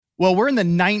Well, we're in the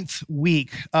 9th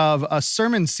week of a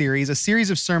sermon series, a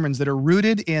series of sermons that are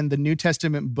rooted in the New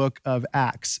Testament book of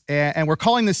Acts. And we're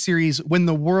calling this series When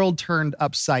the World Turned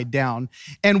Upside Down.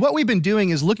 And what we've been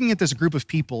doing is looking at this group of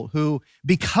people who,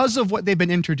 because of what they've been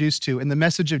introduced to in the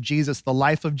message of Jesus, the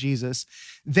life of Jesus,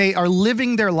 they are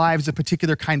living their lives a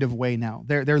particular kind of way now.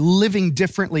 They're living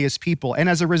differently as people. And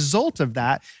as a result of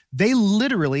that, they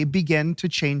literally begin to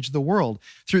change the world.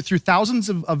 Through thousands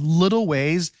of little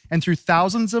ways and through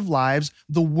thousands of lives,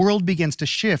 the world begins to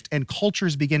shift and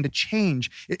cultures begin to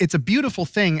change. It's a beautiful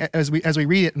thing as we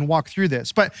read it and walk through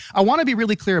this. But I want to be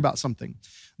really clear about something.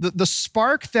 The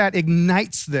spark that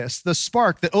ignites this, the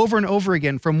spark that over and over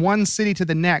again from one city to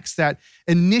the next that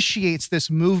initiates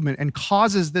this movement and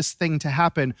causes this thing to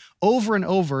happen over and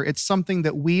over, it's something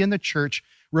that we in the church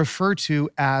refer to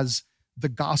as the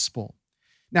gospel.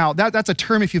 Now, that's a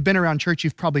term, if you've been around church,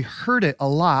 you've probably heard it a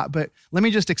lot, but let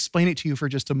me just explain it to you for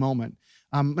just a moment.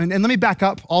 And let me back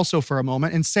up also for a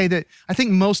moment and say that I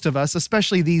think most of us,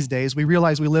 especially these days, we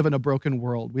realize we live in a broken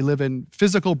world. We live in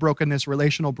physical brokenness,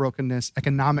 relational brokenness,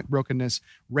 economic brokenness,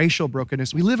 racial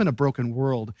brokenness. We live in a broken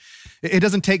world. It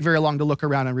doesn't take very long to look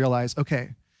around and realize,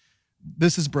 okay,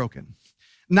 this is broken.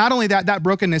 Not only that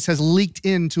brokenness has leaked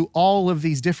into all of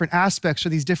these different aspects or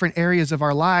these different areas of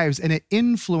our lives, and it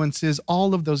influences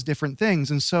all of those different things.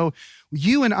 And so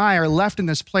you and I are left in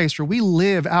this place where we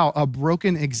live out a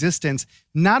broken existence.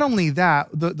 Not only that,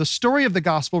 the story of the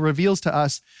gospel reveals to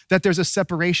us that there's a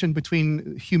separation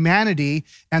between humanity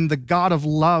and the God of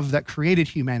love that created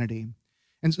humanity.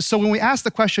 And so when we ask the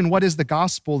question, what is the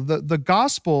gospel? The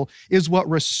gospel is what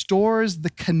restores the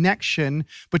connection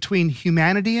between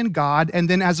humanity and God, and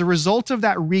then as a result of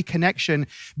that reconnection,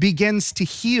 begins to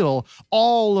heal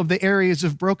all of the areas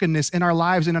of brokenness in our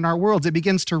lives and in our worlds. It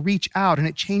begins to reach out and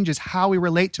it changes how we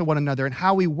relate to one another and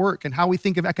how we work and how we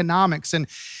think of economics and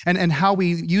how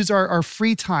we use our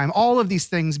free time. All of these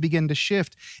things begin to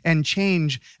shift and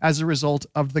change as a result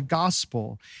of the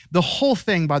gospel. The whole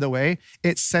thing, by the way,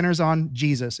 it centers on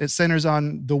Jesus. It centers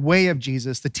on the way of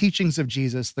Jesus, the teachings of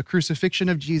Jesus, the crucifixion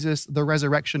of Jesus, the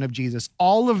resurrection of Jesus.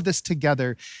 All of this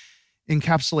together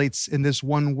encapsulates in this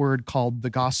one word called the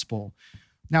gospel.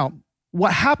 Now,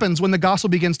 what happens when the gospel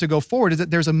begins to go forward is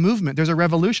that there's a movement, there's a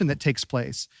revolution that takes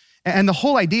place. And the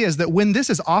whole idea is that when this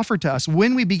is offered to us,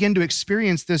 when we begin to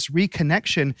experience this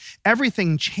reconnection,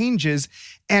 everything changes.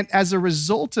 And as a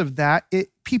result of that,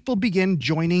 people begin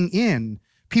joining in.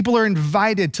 People are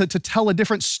invited to tell a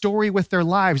different story with their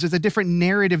lives. There's a different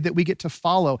narrative that we get to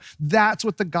follow. That's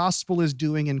what the gospel is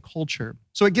doing in culture.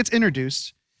 So it gets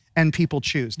introduced and people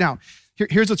choose. Now,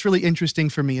 here's what's really interesting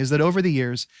for me is that over the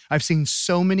years, I've seen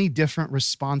so many different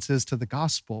responses to the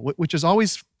gospel, which is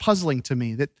always puzzling to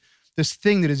me, that this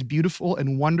thing that is beautiful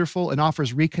and wonderful and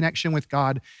offers reconnection with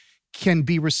God can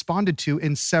be responded to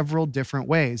in several different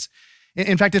ways.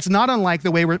 In fact, it's not unlike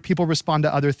the way people respond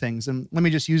to other things. And let me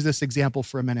just use this example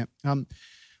for a minute.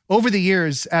 Over the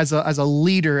years, as a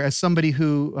leader, as somebody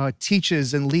who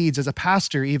teaches and leads, as a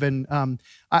pastor even,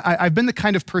 I've been the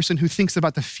kind of person who thinks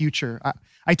about the future.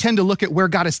 I tend to look at where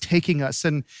God is taking us,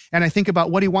 and I think about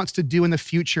what he wants to do in the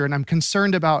future, and I'm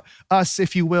concerned about us,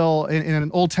 if you will, in an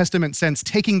Old Testament sense,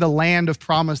 taking the land of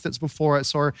promise that's before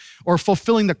us, or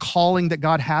fulfilling the calling that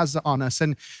God has on us.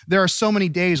 And there are so many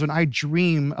days when I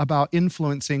dream about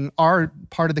influencing our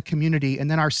part of the community, and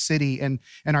then our city, and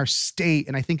our state,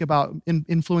 and I think about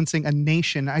influencing a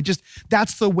nation.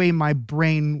 That's the way my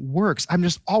brain works. I'm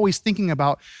just always thinking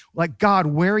about, like, God,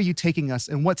 where are you taking us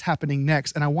and what's happening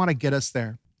next? And I want to get us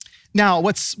there. Now,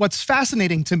 what's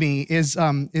fascinating to me is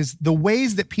the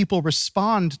ways that people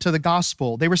respond to the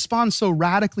gospel. They respond so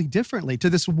radically differently to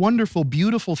this wonderful,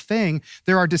 beautiful thing.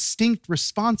 There are distinct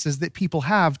responses that people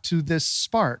have to this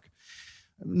spark.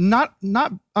 Not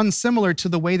unsimilar to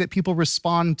the way that people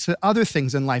respond to other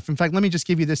things in life. In fact, let me just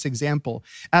give you this example.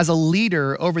 As a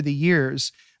leader over the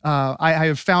years, I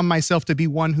have found myself to be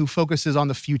one who focuses on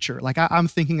the future. Like I'm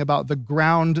thinking about the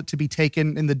ground to be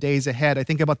taken in the days ahead. I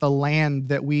think about the land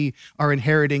that we are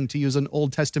inheriting, to use an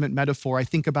Old Testament metaphor. I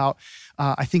think about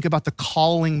the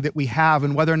calling that we have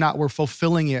and whether or not we're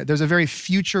fulfilling it. There's a very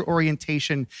future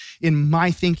orientation in my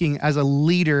thinking as a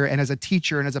leader and as a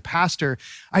teacher and as a pastor.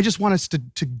 I just want us to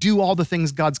do all the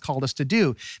things God's called us to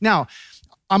do. Now,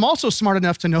 I'm also smart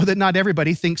enough to know that not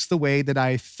everybody thinks the way that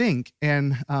I think,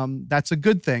 and that's a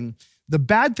good thing. The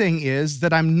bad thing is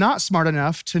that I'm not smart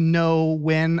enough to know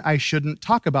when I shouldn't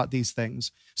talk about these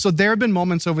things. So there have been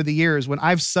moments over the years when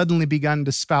I've suddenly begun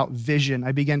to spout vision.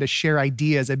 I began to share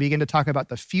ideas. I began to talk about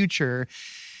the future.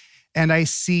 and I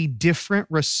see different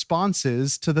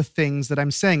responses to the things that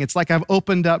I'm saying. It's like I've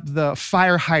opened up the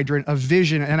fire hydrant of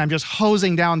vision and I'm just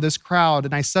hosing down this crowd,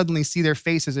 and I suddenly see their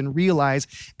faces and realize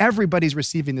everybody's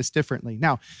receiving this differently.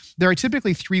 Now, there are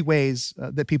typically three ways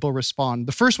that people respond.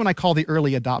 The first one I call the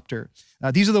early adopter.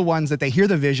 These are the ones that they hear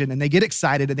the vision and they get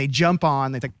excited and they jump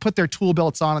on, they put their tool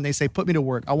belts on and they say, put me to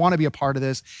work. I want to be a part of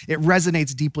this. It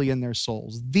resonates deeply in their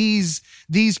souls. These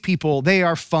people, they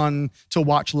are fun to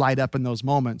watch light up in those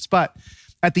moments. But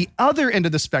at the other end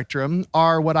of the spectrum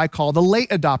are what I call the late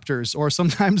adopters, or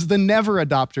sometimes the never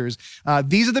adopters.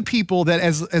 These are the people that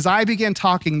as I begin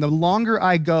talking, the longer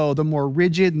I go, the more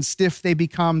rigid and stiff they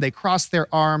become. They cross their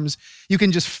arms. You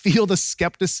can just feel the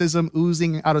skepticism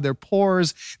oozing out of their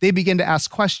pores. They begin to ask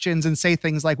questions and say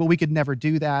things like, well, we could never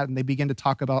do that. And they begin to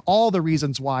talk about all the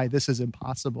reasons why this is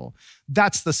impossible.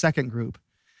 That's the second group.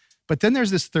 But then there's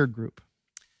this third group.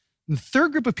 The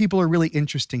third group of people are really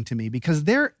interesting to me because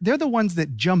they're the ones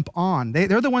that jump on.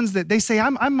 They're the ones that they say,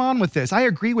 I'm on with this. I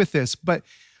agree with this. But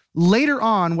later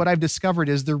on, what I've discovered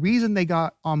is the reason they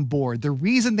got on board, the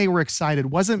reason they were excited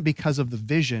wasn't because of the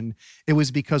vision. It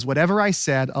was because whatever I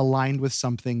said aligned with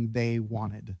something they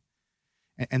wanted.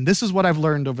 And this is what I've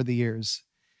learned over the years.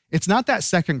 It's not that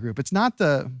second group. It's not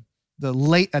the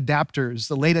late adapters,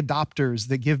 the late adopters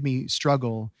that give me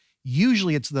struggle.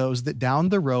 Usually it's those that down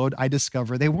the road I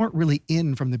discover they weren't really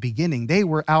in from the beginning. They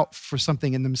were out for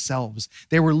something in themselves.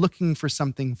 They were looking for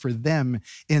something for them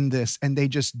in this, and they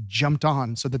just jumped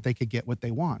on so that they could get what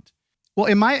they want. Well,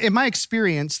 in my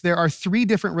experience, there are three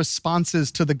different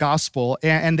responses to the gospel,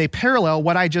 and they parallel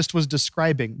what I just was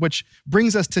describing, which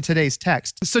brings us to today's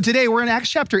text. So today we're in Acts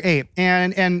chapter 8,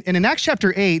 and in Acts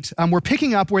chapter 8, we're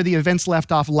picking up where the events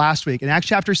left off last week. In Acts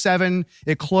chapter 7,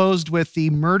 it closed with the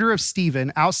murder of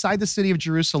Stephen outside the city of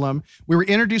Jerusalem. We were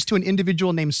introduced to an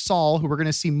individual named Saul, who we're going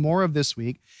to see more of this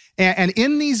week. And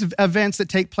in these events that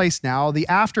take place now, the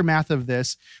aftermath of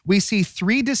this, we see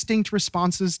three distinct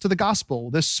responses to the gospel.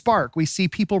 This spark, we see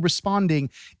people responding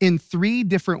in three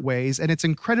different ways, and it's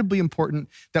incredibly important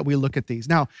that we look at these.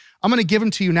 Now, I'm going to give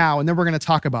them to you now, and then we're going to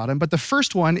talk about them. But the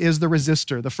first one is the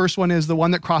resistor. The first one is the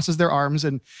one that crosses their arms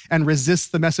and resists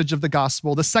the message of the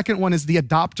gospel. The second one is the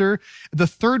adopter. The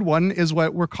third one is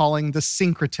what we're calling the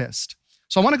syncretist.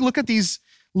 So I want to look at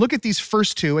these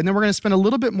first two, and then we're going to spend a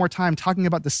little bit more time talking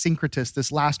about the syncretist,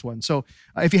 this last one. So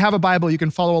if you have a Bible, you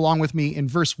can follow along with me in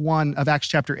verse 1 of Acts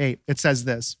chapter 8. It says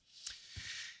this: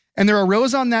 "And there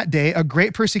arose on that day a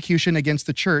great persecution against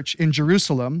the church in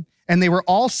Jerusalem, and they were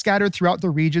all scattered throughout the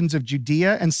regions of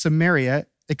Judea and Samaria,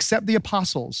 except the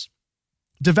apostles.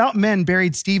 Devout men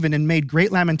buried Stephen and made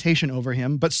great lamentation over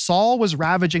him, but Saul was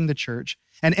ravaging the church,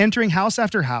 and entering house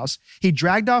after house, he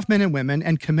dragged off men and women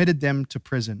and committed them to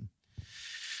prison."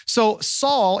 So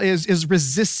Saul is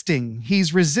resisting.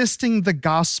 He's resisting the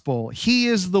gospel. He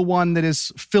is the one that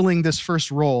is filling this first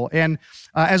role. And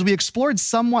as we explored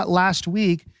somewhat last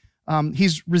week,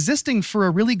 he's resisting for a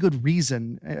really good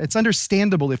reason. It's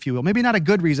understandable, if you will. Maybe not a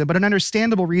good reason, but an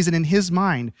understandable reason in his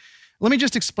mind. Let me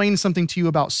just explain something to you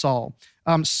about Saul.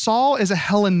 Saul is a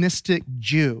Hellenistic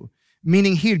Jew,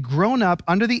 meaning he had grown up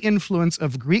under the influence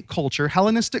of Greek culture,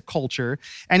 Hellenistic culture,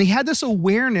 and he had this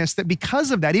awareness that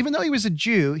because of that, even though he was a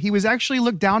Jew, he was actually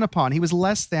looked down upon. He was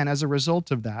less than as a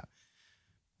result of that.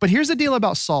 But here's the deal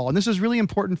about Saul, and this is really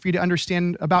important for you to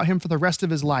understand about him for the rest of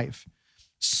his life.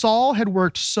 Saul had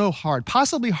worked so hard,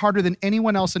 possibly harder than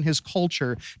anyone else in his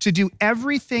culture, to do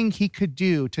everything he could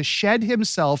do to shed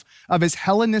himself of his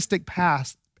Hellenistic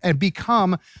past and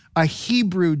become a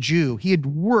Hebrew Jew. He had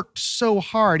worked so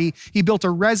hard. He built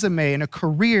a resume and a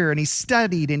career, and he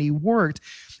studied and he worked,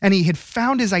 and he had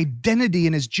found his identity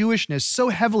in his Jewishness so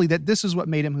heavily that this is what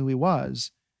made him who he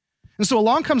was. And so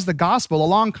along comes the gospel,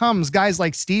 along comes guys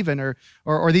like Stephen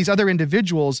or these other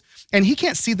individuals, and he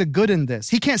can't see the good in this.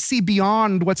 He can't see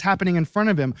beyond what's happening in front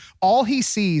of him. All he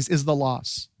sees is the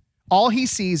loss. All he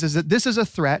sees is that this is a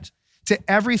threat to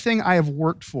everything I have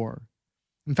worked for.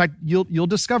 In fact, you'll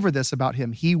discover this about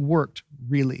him. He worked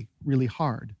really, really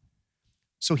hard.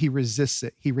 So he resists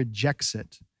it. He rejects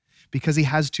it because he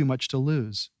has too much to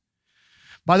lose.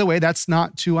 By the way, that's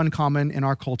not too uncommon in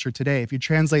our culture today. If you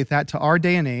translate that to our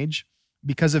day and age,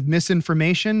 because of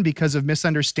misinformation, because of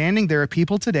misunderstanding, there are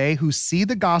people today who see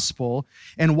the gospel,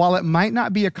 and while it might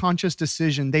not be a conscious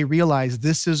decision, they realize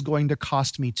this is going to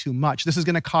cost me too much. This is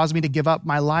going to cause me to give up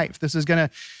my life. This is going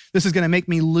to make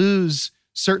me lose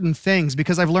certain things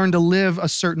because I've learned to live a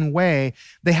certain way.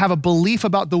 They have a belief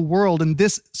about the world, and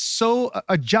this so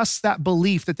adjusts that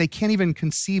belief that they can't even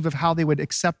conceive of how they would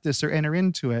accept this or enter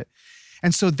into it.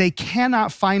 And so they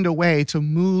cannot find a way to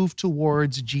move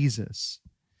towards Jesus.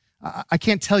 I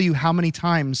can't tell you how many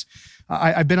times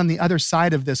I've been on the other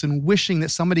side of this and wishing that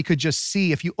somebody could just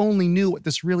see if you only knew what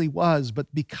this really was. But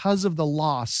because of the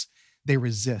loss, they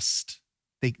resist.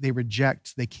 They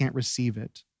reject. They can't receive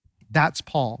it. That's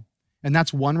Paul. And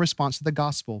that's one response to the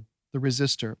gospel, the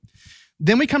resistor.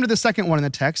 Then we come to the second one in the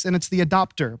text, and it's the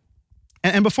adopter.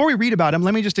 And before we read about him,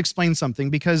 let me just explain something,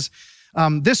 because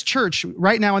this church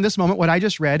right now in this moment, what I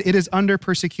just read, it is under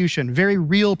persecution, very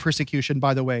real persecution,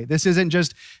 by the way. This isn't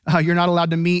just you're not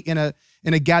allowed to meet in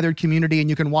a gathered community and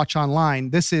you can watch online.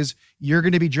 This is you're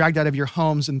going to be dragged out of your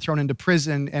homes and thrown into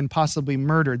prison and possibly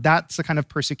murdered. That's the kind of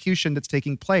persecution that's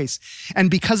taking place.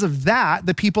 And because of that,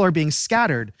 the people are being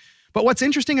scattered. But what's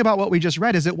interesting about what we just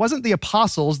read is it wasn't the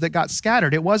apostles that got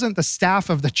scattered. It wasn't the staff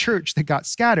of the church that got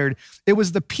scattered. It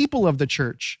was the people of the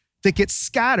church that get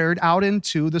scattered out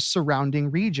into the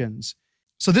surrounding regions.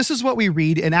 So this is what we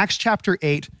read in Acts chapter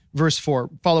 8, verse 4.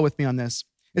 Follow with me on this.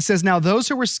 It says, "Now those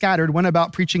who were scattered went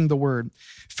about preaching the word.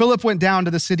 Philip went down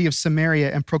to the city of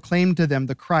Samaria and proclaimed to them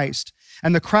the Christ.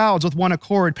 And the crowds with one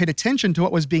accord paid attention to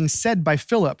what was being said by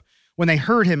Philip when they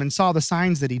heard him and saw the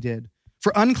signs that he did.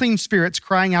 For unclean spirits,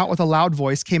 crying out with a loud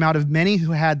voice, came out of many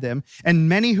who had them, and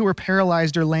many who were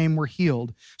paralyzed or lame were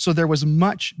healed. So there was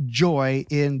much joy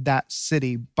in that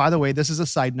city." By the way, this is a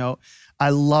side note.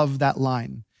 I love that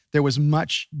line. There was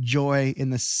much joy in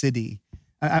the city.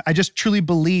 I just truly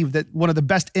believe that one of the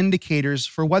best indicators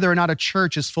for whether or not a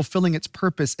church is fulfilling its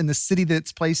purpose in the city that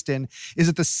it's placed in is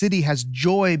that the city has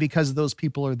joy because those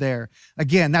people are there.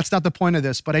 Again, that's not the point of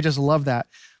this, but I just love that.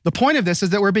 The point of this is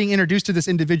that we're being introduced to this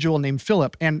individual named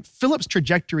Philip, and Philip's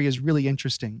trajectory is really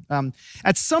interesting.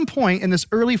 At some point in this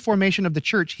early formation of the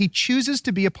church, he chooses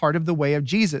to be a part of the way of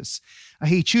Jesus.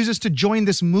 He chooses to join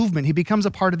this movement. He becomes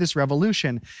a part of this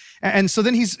revolution. And so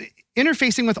then he's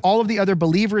interfacing with all of the other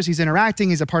believers. He's interacting.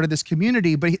 He's a part of this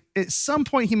community. But at some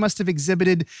point, he must have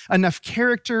exhibited enough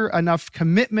character, enough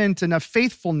commitment, enough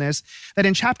faithfulness that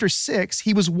in chapter 6,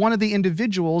 he was one of the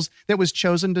individuals that was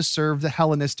chosen to serve the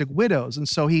Hellenistic widows. And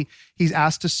so he's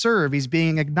asked to serve. He's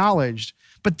being acknowledged.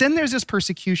 But then there's this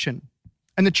persecution,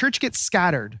 and the church gets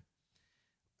scattered.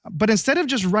 But instead of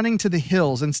just running to the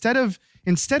hills, instead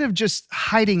of just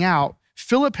hiding out,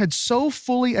 Philip had so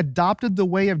fully adopted the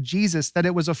way of Jesus that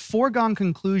it was a foregone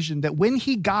conclusion that when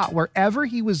he got wherever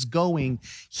he was going,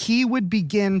 he would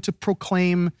begin to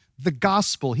proclaim the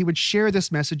gospel. He would share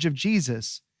this message of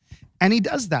Jesus. And he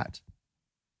does that.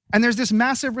 And there's this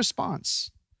massive response.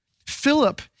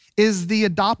 Philip is the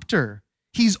adopter.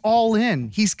 He's all in.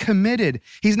 He's committed.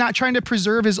 He's not trying to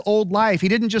preserve his old life. He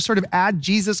didn't just sort of add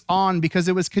Jesus on because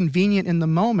it was convenient in the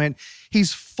moment.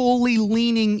 He's fully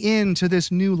leaning into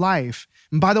this new life.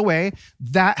 And by the way,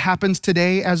 that happens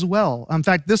today as well. In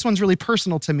fact, this one's really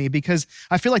personal to me because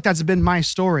I feel like that's been my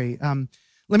story.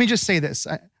 Let me just say this.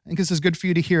 I think this is good for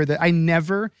you to hear that I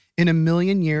never in a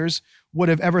million years would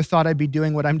have ever thought I'd be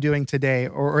doing what I'm doing today,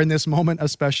 or in this moment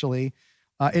especially.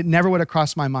 It never would have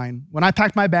crossed my mind. When I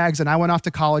packed my bags and I went off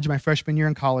to college, my freshman year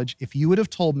in college, if you would have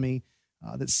told me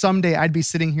that someday I'd be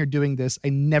sitting here doing this, I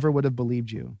never would have believed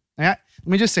you. Let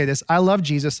me just say this. I love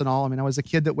Jesus and all. I mean, I was a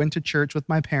kid that went to church with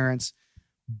my parents,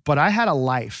 but I had a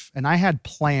life and I had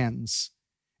plans.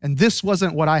 And this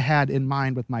wasn't what I had in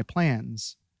mind with my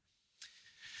plans.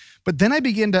 But then I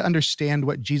began to understand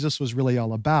what Jesus was really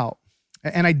all about.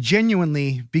 And I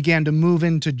genuinely began to move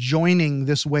into joining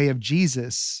this way of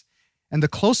Jesus. And the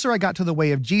closer I got to the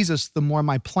way of Jesus, the more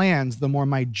my plans, the more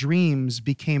my dreams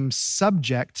became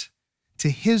subject to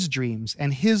his dreams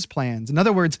and his plans. In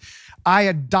other words, I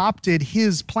adopted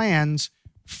his plans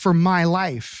for my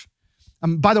life.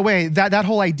 By the way, that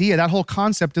whole idea, that whole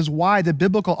concept is why the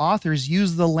biblical authors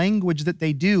use the language that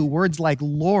they do, words like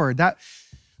Lord.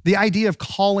 The idea of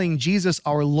calling Jesus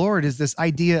our Lord is this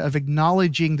idea of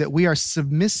acknowledging that we are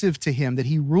submissive to him, that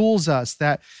he rules us,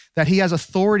 that he has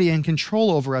authority and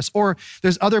control over us. Or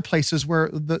there's other places where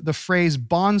the phrase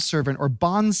bondservant or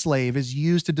bondslave is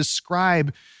used to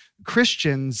describe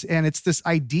Christians. And it's this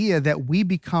idea that we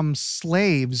become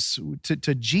slaves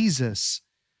to Jesus.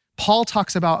 Paul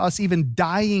talks about us even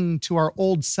dying to our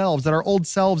old selves, that our old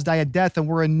selves die a death and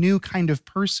we're a new kind of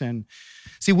person.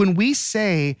 See, when we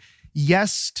say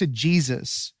yes to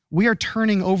Jesus, we are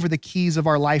turning over the keys of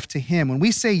our life to him. When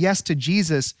we say yes to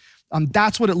Jesus,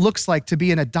 that's what it looks like to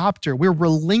be an adopter. We're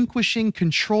relinquishing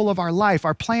control of our life,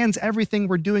 our plans, everything.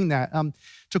 We're doing that.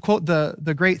 To quote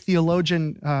the great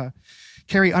theologian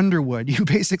Carrie Underwood, you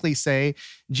basically say,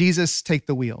 Jesus, take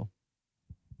the wheel.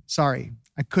 Sorry,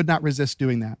 I could not resist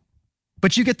doing that.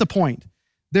 But you get the point.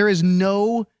 There is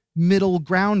no middle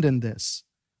ground in this,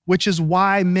 which is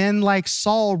why men like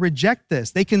Saul reject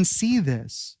this. They can see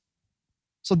this.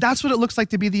 So that's what it looks like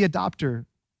to be the adopter.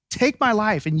 Take my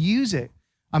life and use it.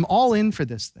 I'm all in for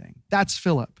this thing. That's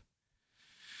Philip.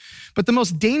 But the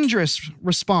most dangerous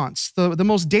response, the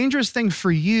most dangerous thing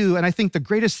for you, and I think the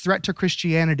greatest threat to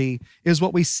Christianity, is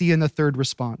what we see in the third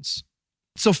response.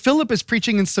 So Philip is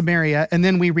preaching in Samaria, and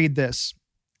then we read this.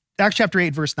 Acts chapter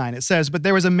 8, verse 9, it says, "But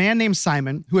there was a man named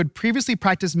Simon who had previously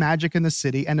practiced magic in the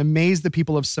city and amazed the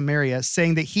people of Samaria,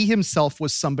 saying that he himself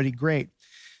was somebody great.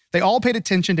 They all paid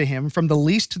attention to him, from the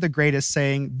least to the greatest,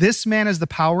 saying, 'This man is the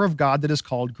power of God that is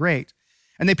called great.'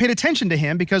 And they paid attention to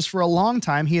him because for a long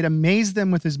time he had amazed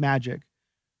them with his magic.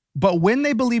 But when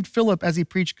they believed Philip as he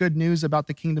preached good news about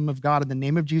the kingdom of God in the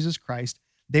name of Jesus Christ,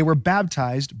 they were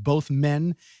baptized, both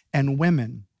men and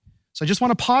women." So I just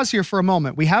want to pause here for a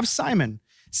moment. We have Simon.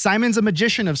 Simon's a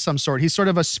magician of some sort. He's sort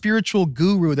of a spiritual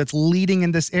guru that's leading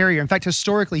in this area. In fact,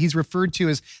 historically, he's referred to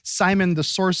as Simon the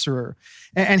sorcerer.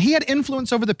 And he had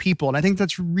influence over the people. And I think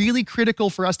that's really critical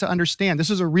for us to understand. This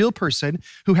is a real person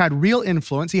who had real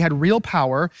influence. He had real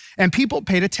power. And people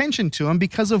paid attention to him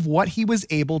because of what he was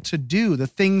able to do, the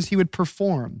things he would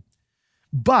perform.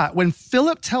 But when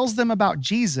Philip tells them about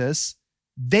Jesus,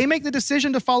 they make the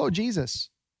decision to follow Jesus.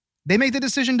 They make the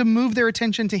decision to move their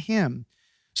attention to him.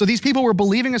 So these people were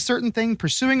believing a certain thing,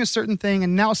 pursuing a certain thing,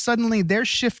 and now suddenly they're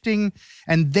shifting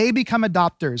and they become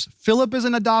adopters. Philip is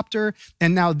an adopter,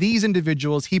 and now these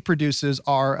individuals he produces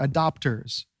are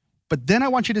adopters. But then I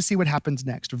want you to see what happens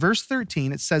next. Verse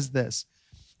 13, it says this,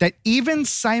 that even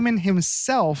Simon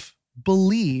himself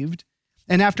believed,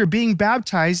 and after being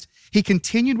baptized, he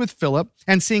continued with Philip,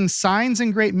 and seeing signs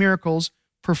and great miracles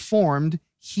performed,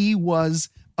 he was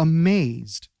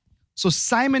amazed. So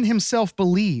Simon himself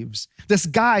believes. This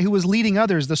guy who was leading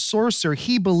others, the sorcerer,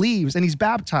 he believes and he's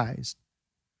baptized.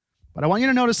 But I want you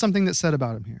to notice something that's said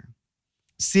about him here.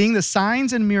 Seeing the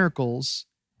signs and miracles,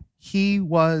 he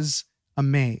was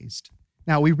amazed.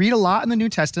 Now, we read a lot in the New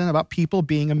Testament about people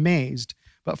being amazed.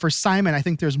 But for Simon, I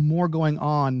think there's more going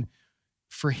on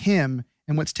for him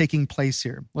and what's taking place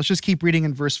here. Let's just keep reading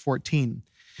in verse 14.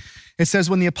 It says,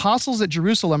 "When the apostles at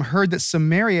Jerusalem heard that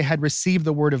Samaria had received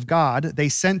the word of God, they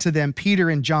sent to them Peter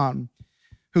and John,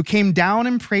 who came down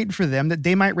and prayed for them that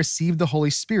they might receive the Holy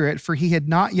Spirit, for he had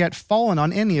not yet fallen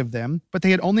on any of them, but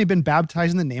they had only been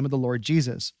baptized in the name of the Lord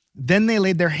Jesus. Then they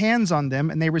laid their hands on them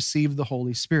and they received the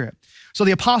Holy Spirit." So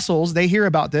the apostles, they hear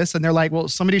about this and they're like, well,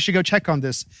 somebody should go check on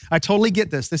this. I totally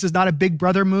get this. This is not a big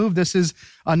brother move. This is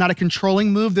not a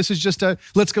controlling move. This is just a,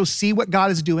 let's go see what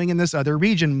God is doing in this other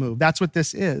region move. That's what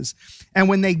this is. And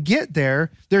when they get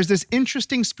there, there's this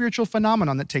interesting spiritual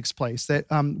phenomenon that takes place that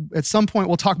at some point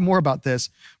we'll talk more about this.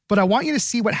 But I want you to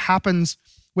see what happens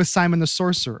with Simon the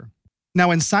sorcerer. Now,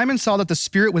 when Simon saw that the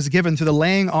Spirit was given through the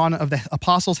laying on of the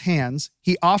apostles' hands,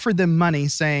 he offered them money,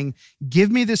 saying, "Give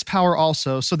me this power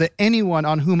also, so that anyone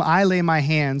on whom I lay my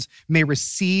hands may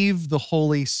receive the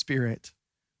Holy Spirit."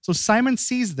 So Simon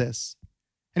sees this,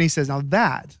 and he says, now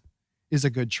that is a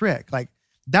good trick. Like,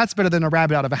 that's better than a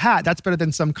rabbit out of a hat. That's better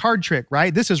than some card trick,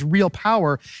 right? This is real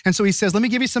power. And so he says, let me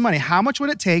give you some money. How much would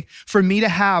it take for me to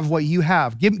have what you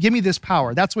have? Give me this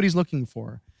power. That's what he's looking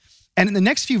for. And in the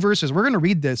next few verses, we're going to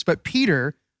read this, but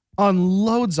Peter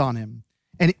unloads on him.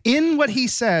 And in what he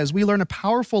says, we learn a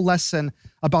powerful lesson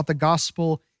about the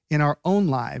gospel in our own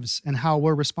lives and how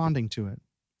we're responding to it.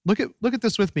 Look at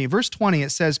this with me. Verse 20,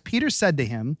 it says, "Peter said to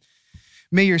him,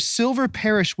 'May your silver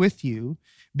perish with you,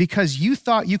 because you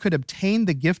thought you could obtain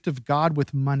the gift of God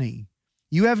with money.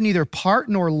 You have neither part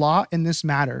nor lot in this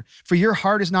matter, for your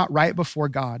heart is not right before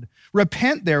God.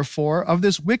 Repent, therefore, of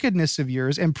this wickedness of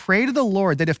yours, and pray to the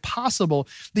Lord that, if possible,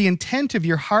 the intent of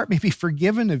your heart may be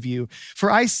forgiven of you.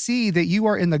 For I see that you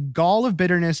are in the gall of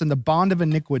bitterness and the bond of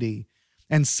iniquity.'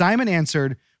 And Simon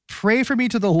answered, 'Pray for me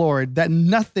to the Lord, that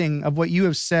nothing of what you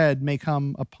have said may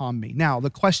come upon me.'" Now, the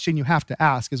question you have to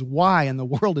ask is, why in the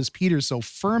world is Peter so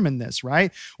firm in this,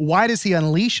 right? Why does he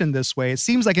unleash in this way? It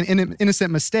seems like an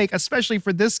innocent mistake, especially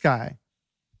for this guy.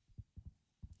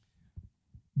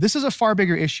 This is a far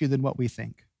bigger issue than what we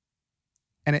think.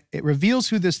 And it reveals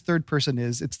who this third person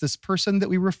is. It's this person that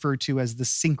we refer to as the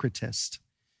syncretist.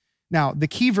 Now, the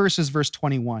key verse is verse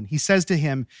 21. He says to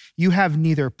him, "You have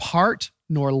neither part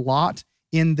nor lot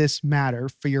in this matter,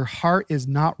 for your heart is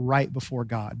not right before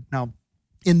God." Now,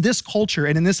 in this culture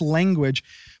and in this language,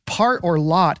 part or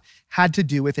lot had to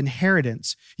do with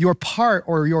inheritance. Your part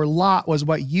or your lot was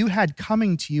what you had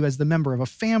coming to you as the member of a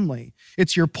family.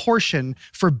 It's your portion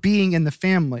for being in the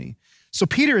family. So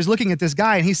Peter is looking at this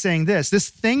guy and he's saying this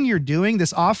thing you're doing,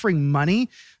 this offering money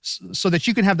so that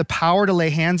you can have the power to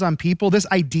lay hands on people, this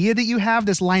idea that you have,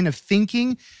 this line of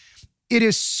thinking, it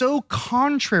is so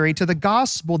contrary to the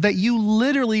gospel that you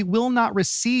literally will not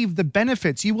receive the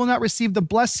benefits. You will not receive the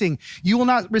blessing. You will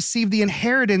not receive the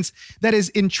inheritance that is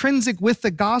intrinsic with the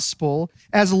gospel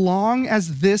as long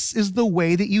as this is the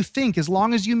way that you think, as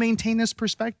long as you maintain this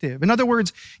perspective. In other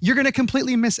words, you're going to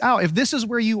completely miss out. If this is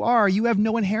where you are, you have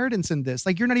no inheritance in this.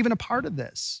 Like, you're not even a part of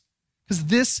this because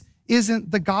this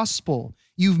isn't the gospel.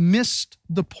 You've missed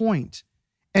the point.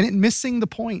 And in missing the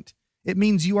point, it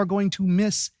means you are going to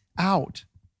miss out.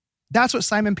 That's what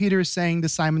Simon Peter is saying to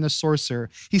Simon the sorcerer.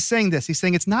 He's saying this. He's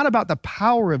saying it's not about the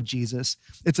power of Jesus,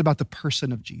 it's about the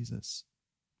person of Jesus.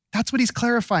 That's what he's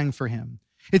clarifying for him.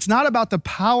 It's not about the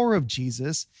power of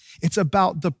Jesus, it's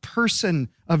about the person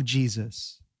of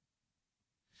Jesus.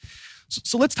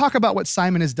 So let's talk about what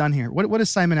Simon has done here. What has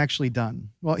Simon actually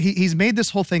done? Well, he's made this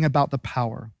whole thing about the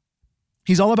power.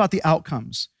 He's all about the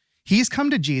outcomes. He's come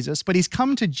to Jesus, but he's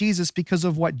come to Jesus because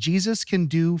of what Jesus can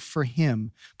do for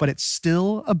him, but it's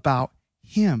still about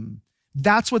him.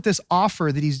 That's what this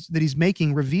offer that he's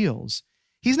making reveals.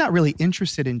 He's not really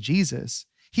interested in Jesus.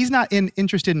 He's not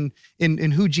interested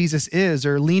in who Jesus is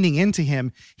or leaning into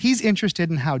him. He's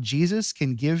interested in how Jesus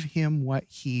can give him what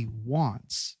he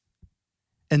wants.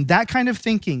 And that kind of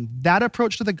thinking, that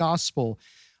approach to the gospel,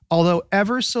 although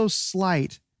ever so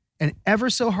slight, and ever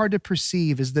so hard to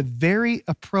perceive, is the very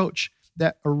approach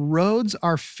that erodes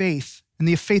our faith and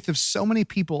the faith of so many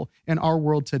people in our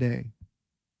world today.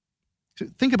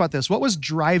 Think about this. What was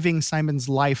driving Simon's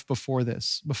life before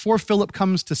this? Before Philip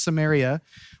comes to Samaria,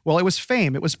 well, it was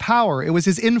fame, it was power, it was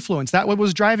his influence. That's what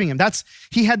was driving him.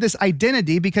 He had this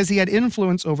identity because he had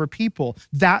influence over people.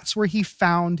 That's where he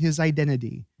found his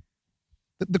identity.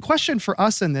 The question for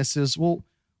us in this is, well,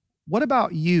 what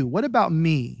about you? What about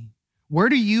me? Where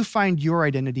do you find your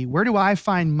identity? Where do I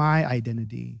find my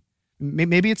identity?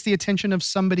 Maybe it's the attention of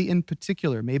somebody in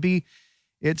particular. Maybe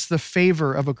it's the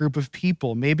favor of a group of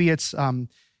people. Maybe it's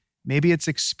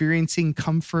experiencing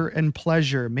comfort and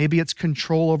pleasure. Maybe it's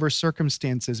control over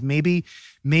circumstances. Maybe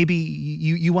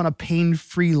you want a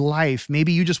pain-free life.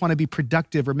 Maybe you just want to be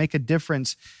productive or make a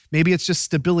difference. Maybe it's just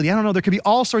stability. I don't know. There could be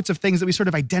all sorts of things that we sort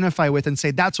of identify with and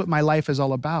say, that's what my life is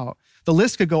all about. The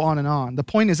list could go on and on. The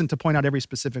point isn't to point out every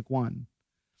specific one.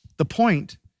 The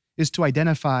point is to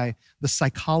identify the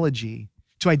psychology,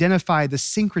 to identify the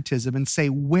syncretism and say,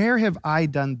 where have I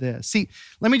done this? See,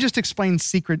 let me just explain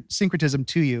syncretism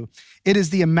to you. It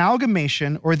is the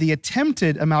amalgamation or the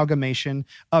attempted amalgamation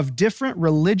of different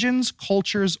religions,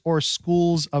 cultures, or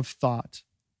schools of thought.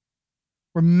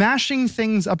 We're mashing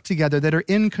things up together that are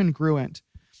incongruent.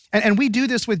 And we do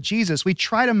this with Jesus. We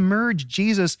try to merge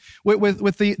Jesus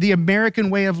with the American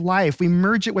way of life. We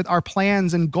merge it with our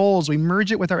plans and goals. We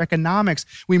merge it with our economics.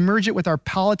 We merge it with our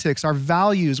politics, our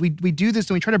values. We do this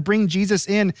and we try to bring Jesus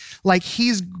in like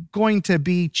he's going to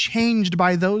be changed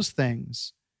by those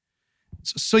things.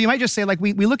 So you might just say, like,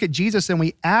 we look at Jesus and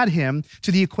we add him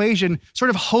to the equation, sort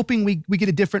of hoping we get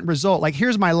a different result. Like,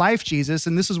 here's my life, Jesus,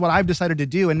 and this is what I've decided to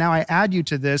do. And now I add you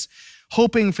to this,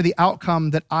 hoping for the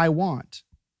outcome that I want.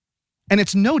 And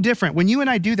it's no different. When you and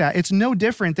I do that, it's no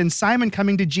different than Simon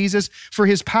coming to Jesus for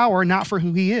his power, not for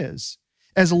who he is.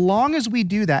 As long as we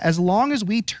do that, as long as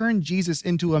we turn Jesus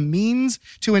into a means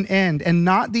to an end and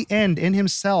not the end in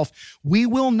himself, we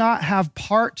will not have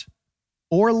part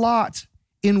or lot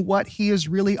in what he is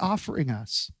really offering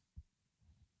us.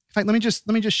 In fact, let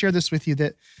me just share this with you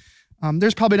that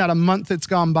there's probably not a month that's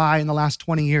gone by in the last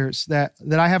 20 years that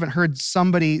I haven't heard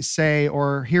somebody say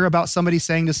or hear about somebody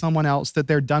saying to someone else that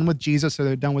they're done with Jesus or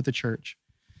they're done with the church.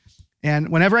 And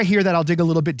whenever I hear that, I'll dig a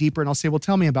little bit deeper and I'll say, well,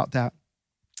 tell me about that.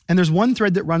 And there's one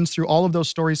thread that runs through all of those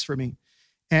stories for me.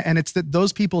 And it's that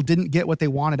those people didn't get what they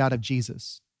wanted out of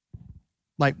Jesus.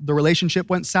 Like, the relationship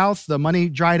went south, the money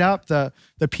dried up, the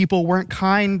people weren't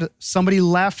kind, somebody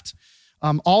left.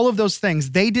 All of those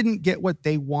things, they didn't get what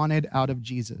they wanted out of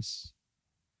Jesus.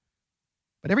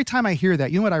 But every time I hear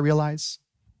that, you know what I realize?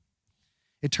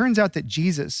 It turns out that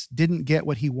Jesus didn't get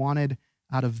what he wanted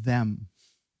out of them.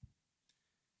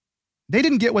 They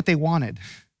didn't get what they wanted,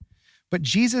 but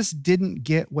Jesus didn't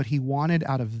get what he wanted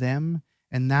out of them,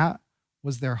 and that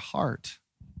was their heart.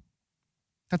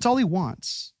 That's all he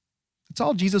wants. That's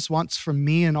all Jesus wants from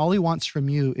me, and all he wants from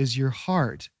you is your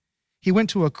heart. He went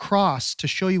to a cross to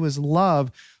show you his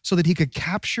love so that he could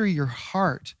capture your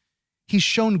heart. He's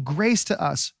shown grace to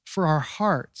us for our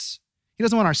hearts. He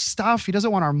doesn't want our stuff. He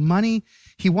doesn't want our money.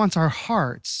 He wants our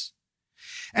hearts.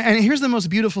 And here's the most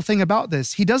beautiful thing about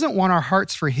this. He doesn't want our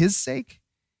hearts for his sake.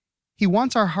 He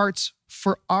wants our hearts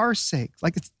for our sake.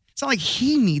 Like, it's not like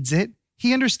he needs it.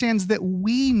 He understands that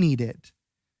we need it.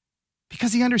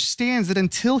 because he understands that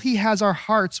until he has our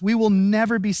hearts, we will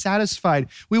never be satisfied.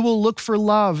 We will look for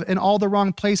love in all the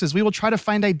wrong places. We will try to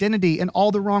find identity in all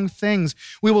the wrong things.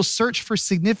 We will search for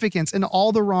significance in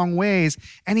all the wrong ways.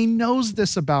 And he knows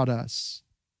this about us.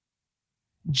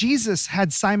 Jesus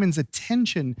had Simon's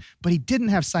attention, but he didn't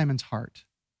have Simon's heart.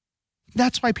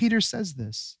 That's why Peter says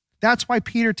this. That's why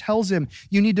Peter tells him,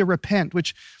 you need to repent,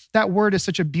 which that word is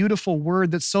such a beautiful word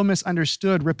that's so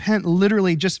misunderstood. Repent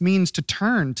literally just means to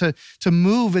turn, to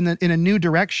move in a new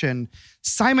direction.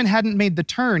 Simon hadn't made the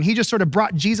turn. He just sort of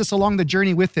brought Jesus along the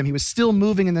journey with him. He was still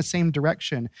moving in the same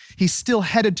direction. He's still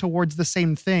headed towards the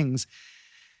same things.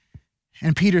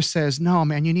 And Peter says, no,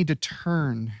 man, you need to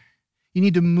turn. You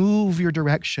need to move your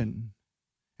direction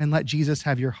and let Jesus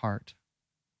have your heart.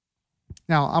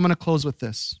 Now, I'm going to close with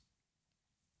this.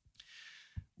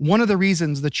 One of the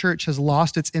reasons the church has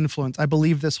lost its influence, I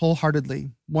believe this wholeheartedly,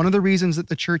 one of the reasons that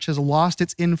the church has lost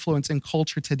its influence in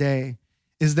culture today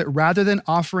is that rather than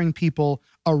offering people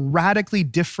a radically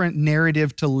different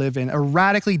narrative to live in, a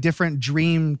radically different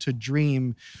dream to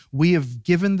dream, we have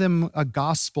given them a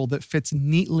gospel that fits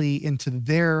neatly into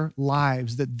their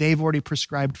lives that they've already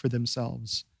prescribed for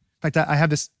themselves. In fact, I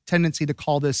have this tendency to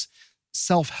call this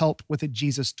self-help with a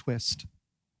Jesus twist.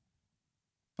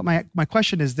 But my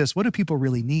question is this: what do people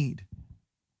really need?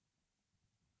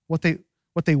 What they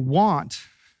want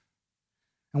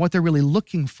and what they're really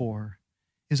looking for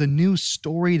is a new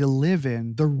story to live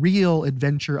in, the real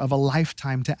adventure of a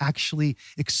lifetime to actually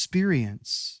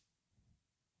experience.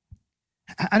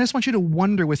 I just want you to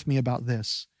wonder with me about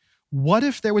this. What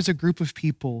if there was a group of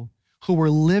people who were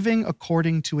living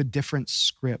according to a different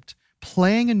script,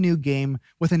 playing a new game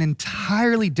with an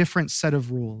entirely different set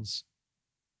of rules?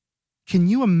 Can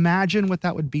you imagine what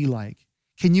that would be like?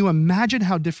 Can you imagine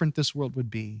how different this world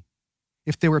would be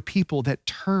if there were people that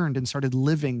turned and started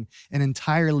living an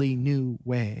entirely new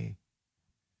way?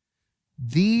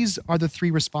 These are the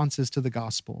three responses to the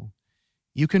gospel.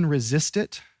 You can resist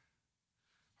it,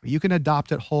 or you can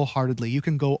adopt it wholeheartedly. You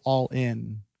can go all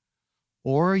in,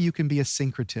 or you can be a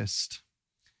syncretist.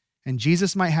 And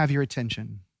Jesus might have your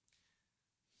attention,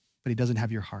 but he doesn't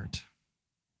have your heart.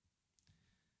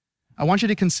 I want you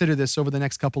to consider this over the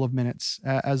next couple of minutes.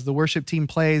 As the worship team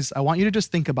plays, I want you to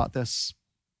just think about this.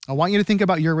 I want you to think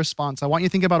about your response. I want you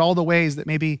to think about all the ways that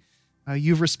maybe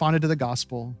you've responded to the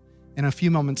gospel. In a few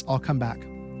moments, I'll come back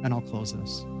and I'll close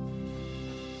this.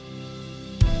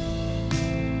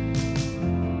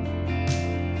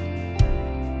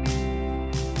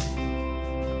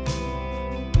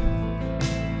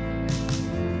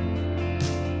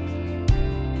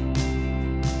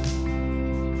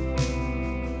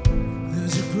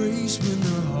 When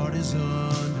the heart is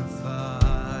under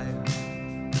fire,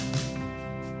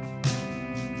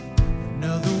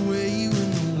 another way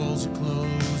when the walls are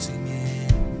closing in.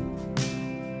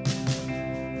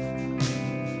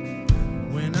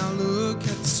 When I look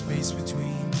at the space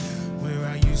between where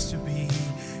I used to be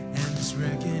and this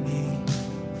reckoning,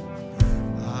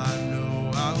 I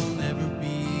know I will never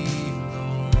be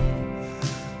alone.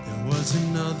 There was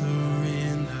another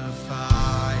in the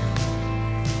fire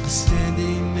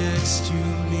standing next to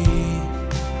me.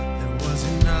 There was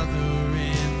another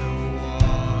in the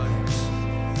waters,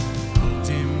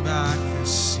 holding back the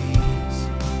seas.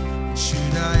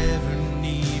 Should I ever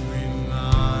need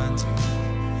reminding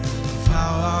of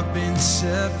how I've been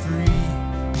set free?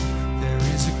 There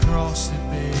is a cross that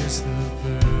bears the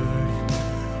burden,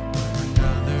 where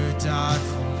another died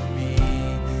for me.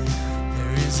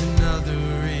 There is another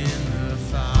in the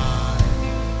fire.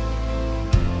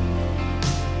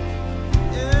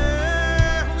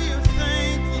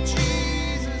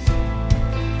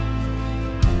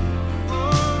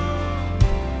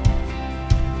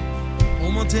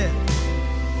 All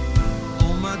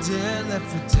my dead left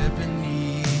for dead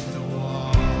beneath the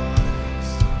waters.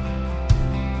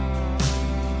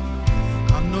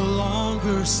 I'm no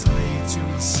longer a slave to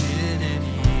my sin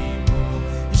anymore.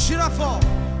 And should I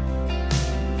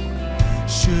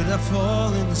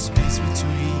fall in the space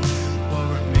between what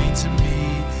remained to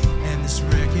me and this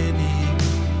reckoning?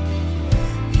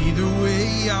 Either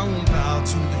way, I won't bow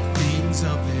to the things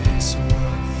of this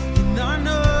world. And I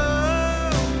know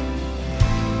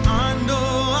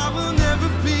I will never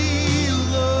be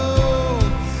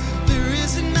alone. There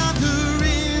is another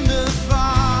in the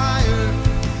fire,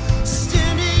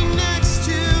 standing next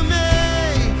to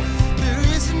me. There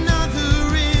is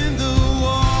another in the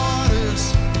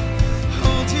waters,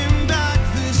 holding back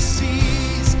the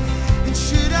seas. And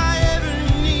should I ever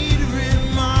need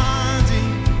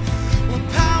reminding what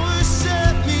power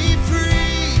set me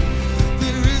free?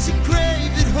 There is a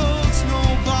grave that holds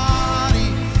nobody.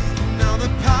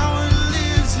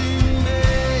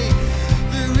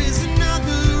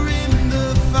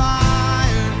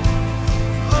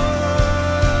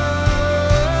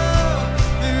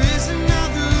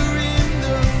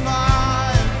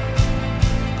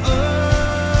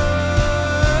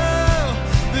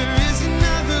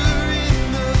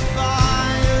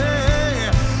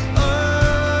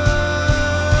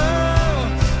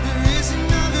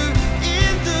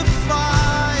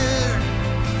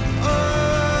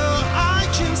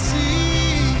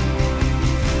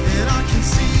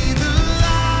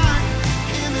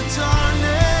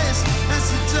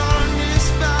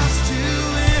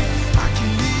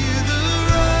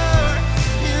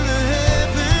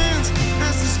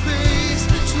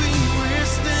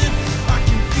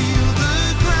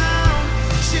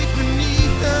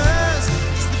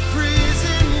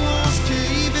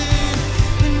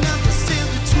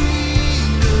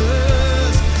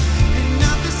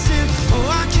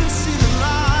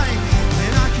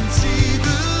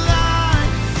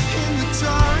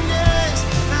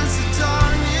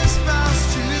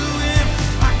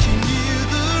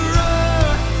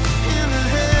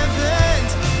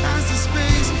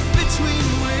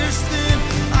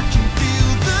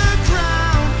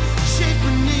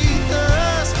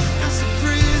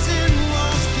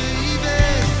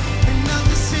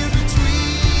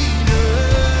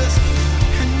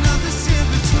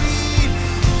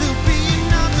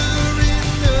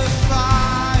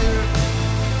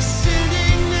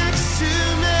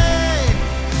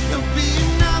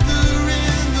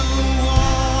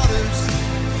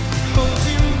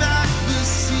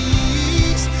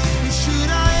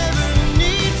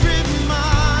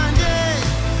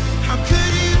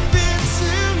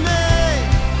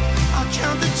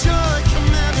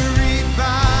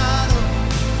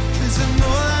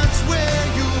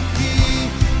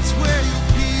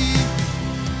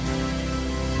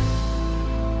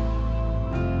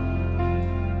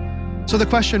 So the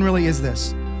question really is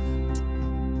this: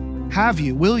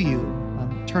 will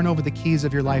you turn over the keys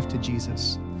of your life to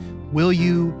Jesus? Will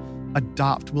you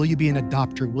adopt? Will you be an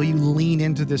adopter? Will you lean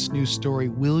into this new story?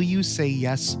 Will you say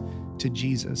yes to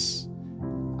Jesus?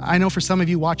 I know for some of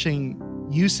you watching,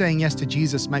 you saying yes to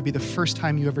Jesus might be the first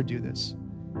time you ever do this.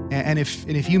 And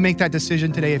if you make that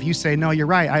decision today, if you say, no, you're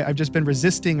right, I've just been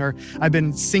resisting, or I've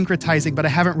been syncretizing, but I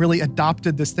haven't really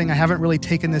adopted this thing. I haven't really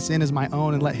taken this in as my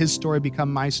own and let his story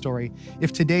become my story.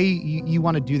 If today you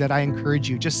want to do that, I encourage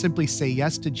you, just simply say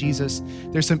yes to Jesus.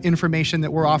 There's some information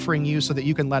that we're offering you so that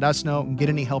you can let us know and get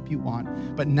any help you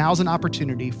want. But now's an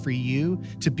opportunity for you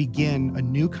to begin a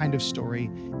new kind of story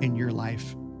in your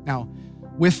life. Now,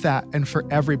 with that, and for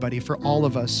everybody, for all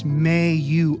of us, may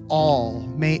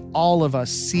all of us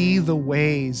see the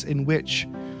ways in which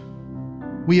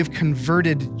we have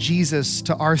converted Jesus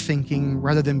to our thinking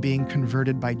rather than being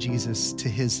converted by Jesus to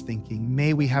his thinking.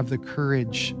 May we have the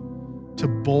courage to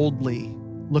boldly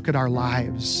look at our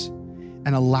lives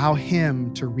and allow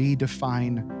him to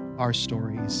redefine our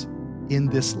stories in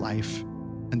this life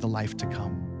and the life to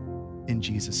come. In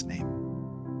Jesus' name.